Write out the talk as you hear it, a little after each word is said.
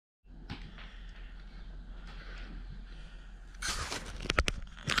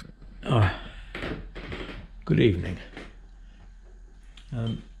Oh, good evening.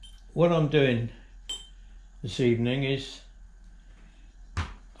 What I'm doing this evening is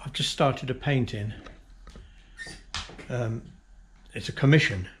I've just started a painting. It's a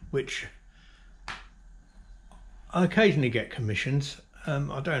commission, which I occasionally get commissions.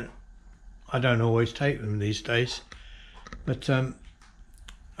 I don't always take them these days, but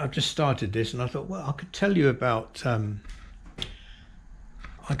I've just started this, and I thought, well, I could tell you about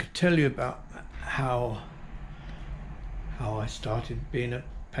how I started being a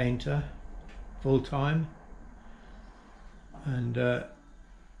painter full time, and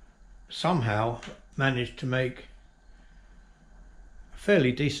somehow managed to make a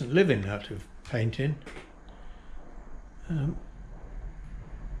fairly decent living out of painting.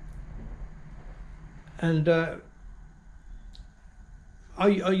 I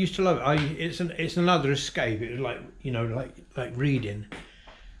used to love it. It's another escape. It was like, like reading.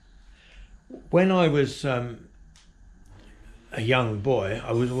 When I was a young boy,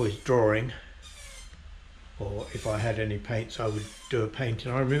 I was always drawing, or if I had any paints, I would do a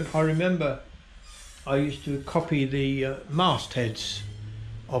painting. I remember I used to copy the mastheads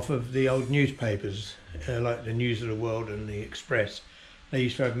off of the old newspapers, like the News of the World and the Express. They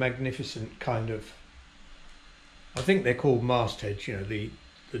used to have magnificent kind of, I think they're called mastheads, the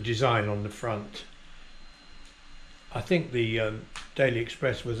design on the front. I think the Daily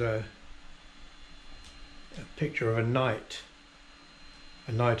Express was a picture of a knight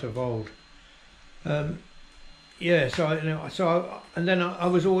of old. Yeah, and then I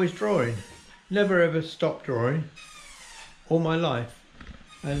was always drawing, never ever stopped drawing all my life,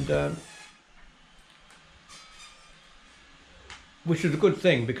 and which is a good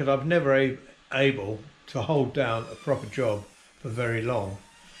thing, because I've never able to hold down a proper job for very long.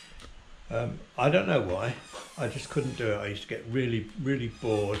 I don't know why. I just couldn't do it. I used to get really, really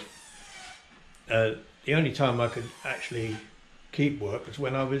bored. The only time I could actually keep work was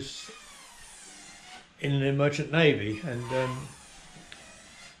when I was in the Merchant Navy, and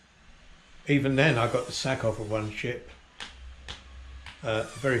even then I got the sack off of one ship, a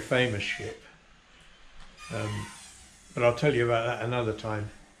very famous ship. But I'll tell you about that another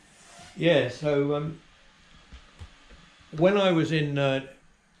time. Yeah, so when I was in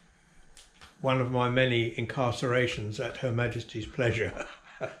one of my many incarcerations at Her Majesty's pleasure,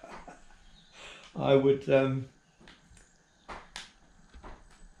 I would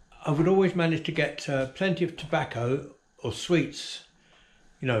always manage to get plenty of tobacco or sweets,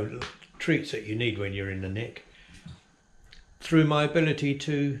 treats that you need when you're in the nick, through my ability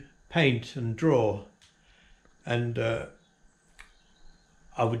to paint and draw. And I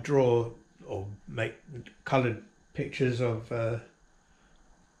would draw or make coloured pictures of the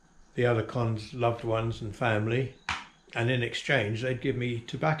other con's loved ones and family, and in exchange they'd give me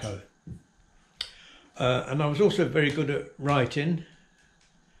tobacco. And I was also very good at writing.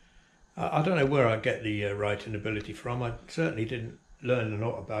 I don't know where I get the writing ability from. I certainly didn't learn a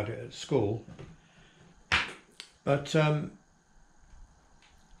lot about it at school. But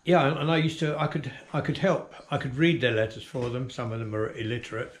yeah, and I could help. I could read their letters for them. Some of them are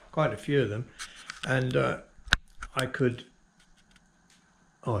illiterate, quite a few of them, and I could.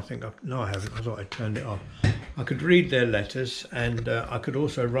 Oh, I think no, I haven't. I thought I turned it off. I could read their letters, and I could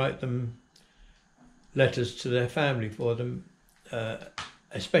also write them letters to their family for them,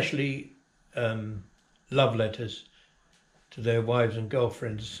 especially love letters to their wives and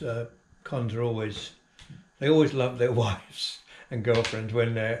girlfriends. Cons are always love their wives and girlfriends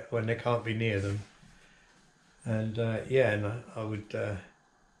when they can't be near them. And yeah, and I would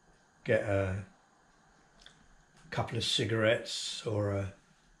get a couple of cigarettes, or a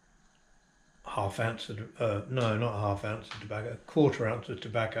half ounce of no, not a half ounce of tobacco, a quarter ounce of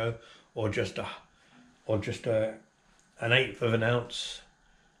tobacco, or just an eighth of an ounce,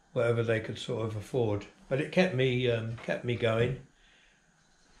 whatever they could sort of afford. But it kept me going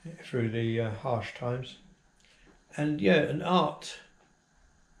through the harsh times. And yeah, and art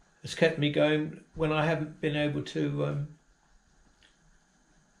has kept me going when I haven't been able to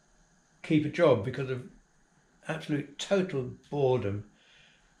keep a job because of absolute total boredom.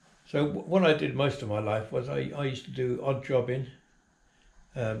 So what I did most of my life was I used to do odd jobbing,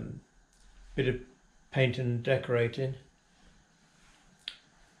 bit of painting and decorating.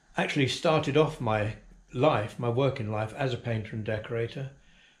 Actually started off my working life as a painter and decorator,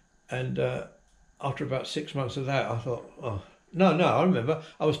 and after about 6 months of that, I thought, oh, no, I remember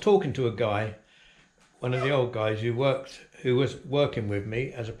I was talking to a guy, one of the old guys who was working with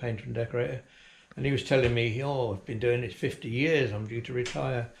me as a painter and decorator, and he was telling me, oh, I've been doing this 50 years, I'm due to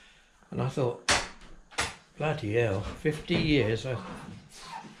retire. And I thought, bloody hell, 50 years.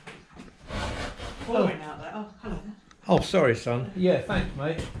 pouring out there. Oh, hello. Oh, sorry, son. Yeah, thanks,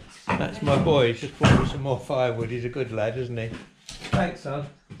 mate. That's my boy. He's just brought me some more firewood. He's a good lad, isn't he? Thanks, son.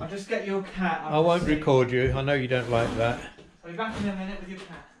 I'll just get your cat. I won't record you. I know you don't like that. I'll be back in a minute with your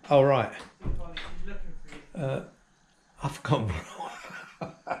cat. Oh, right. She's looking for you. I've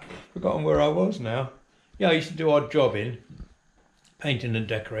forgotten where I was now. Yeah, I used to do odd jobbing, painting and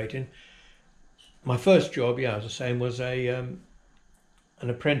decorating. My first job, yeah, I was saying, was an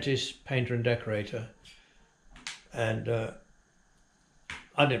apprentice painter and decorator, and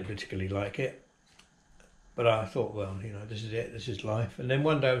I didn't particularly like it, but I thought, well, you know, this is it, this is life. And then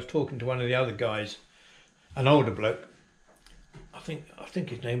one day I was talking to one of the other guys, an older bloke. I think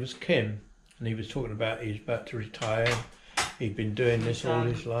his name was Kim, and he was talking about he's about to retire. He'd been doing this all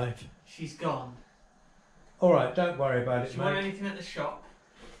his life. She's gone. All right, don't worry about it, Do you want anything at the shop?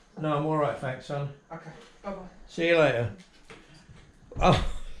 No, I'm all right, thanks, son. Okay, bye-bye. See you later. Oh,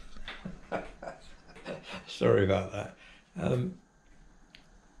 sorry about that.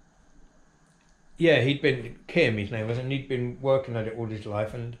 Yeah, he'd been, Kim, his name was, and he'd been working at it all his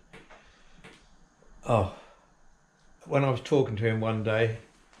life. And when I was talking to him one day,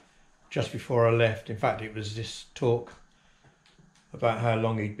 just before I left, in fact, it was this talk about how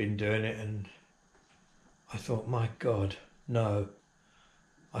long he'd been doing it, and I thought, my God, no,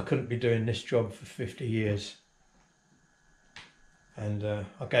 I couldn't be doing this job for 50 years. And I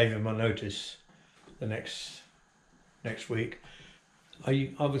gave him my notice the next week.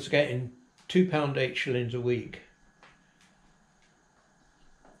 I was getting £2.8 a week.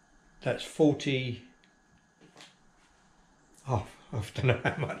 That's 40. Oh, I don't know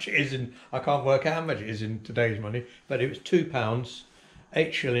how much it is in. I can't work out how much it is in today's money. But it was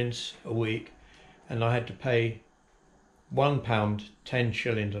 £2.8 a week, and I had to pay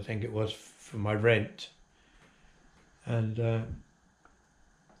 £1.10, I think it was, for my rent. And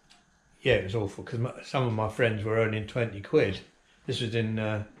yeah, it was awful because some of my friends were earning 20 quid. This was in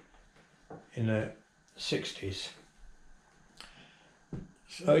the 60s.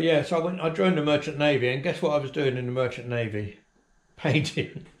 So yeah, so I joined the Merchant Navy, and guess what I was doing in the Merchant Navy?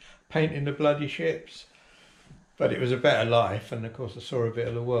 Painting the bloody ships. But it was a better life, and of course I saw a bit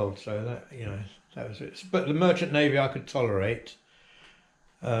of the world, so that, you know, that was it. But the Merchant Navy I could tolerate.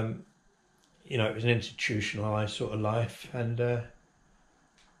 You know, it was an institutionalised sort of life, and of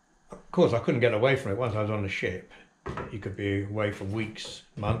course I couldn't get away from it. Once I was on a ship, you could be away for weeks,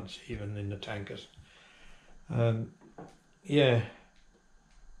 months, even in the tankers. Yeah,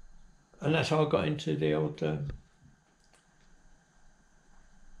 and that's how I got into the old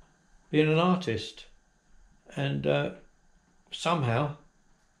being an artist, and somehow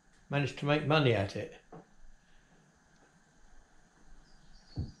managed to make money at it.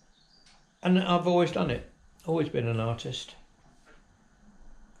 And I've always done it, always been an artist.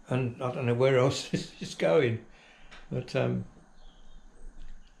 And I don't know where else this is going, but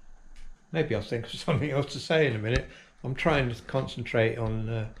maybe I'll think of something else to say in a minute. I'm trying to concentrate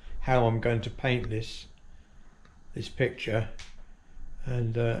on how I'm going to paint this picture,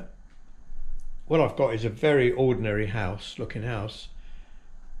 and what I've got is a very ordinary looking house,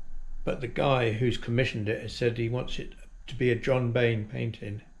 but the guy who's commissioned it has said he wants it to be a John Bain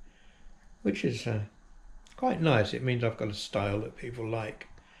painting, which is quite nice. It means I've got a style that people like.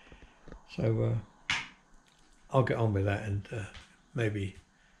 So I'll get on with that, and maybe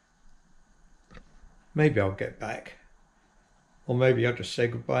I'll get back, or maybe I'll just say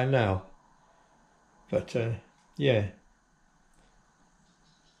goodbye now. But yeah.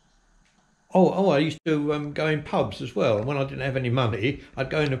 Oh, I used to go in pubs as well. When I didn't have any money, I'd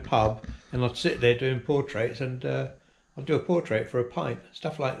go in a pub and I'd sit there doing portraits, and I'd do a portrait for a pint,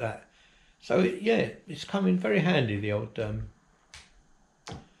 stuff like that. So yeah, it's come in very handy, the old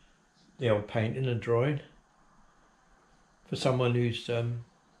painting and drawing, for someone who's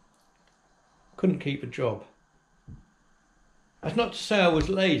couldn't keep a job. That's not to say I was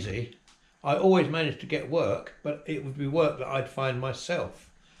lazy. I always managed to get work, but it would be work that I'd find myself.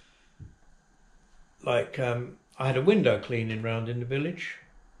 Like I had a window cleaning round in the village,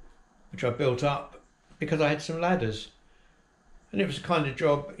 which I built up because I had some ladders, and it was the kind of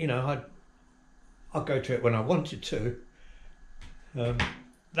job, you know, I'd go to it when I wanted to.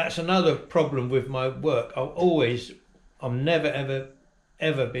 That's another problem with my work. I've never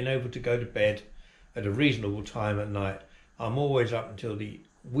ever been able to go to bed at a reasonable time at night. I'm always up until the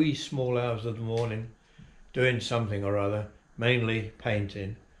wee small hours of the morning doing something or other, mainly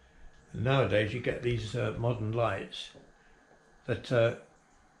painting. And nowadays you get these modern lights that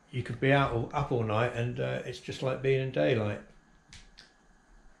you could be up all night, and it's just like being in daylight.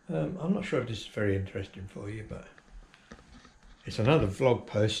 I'm not sure if this is very interesting for you, but It's another vlog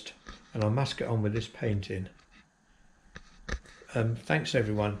post, and I must get on with this painting. Thanks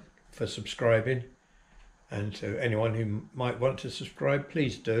everyone for subscribing, and to anyone who might want to subscribe,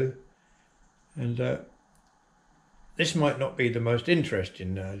 please do. And this might not be the most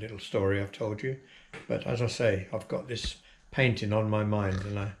interesting little story I've told you, but as I say, I've got this painting on my mind,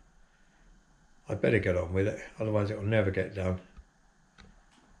 and I better get on with it, otherwise it will never get done.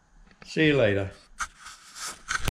 See you later.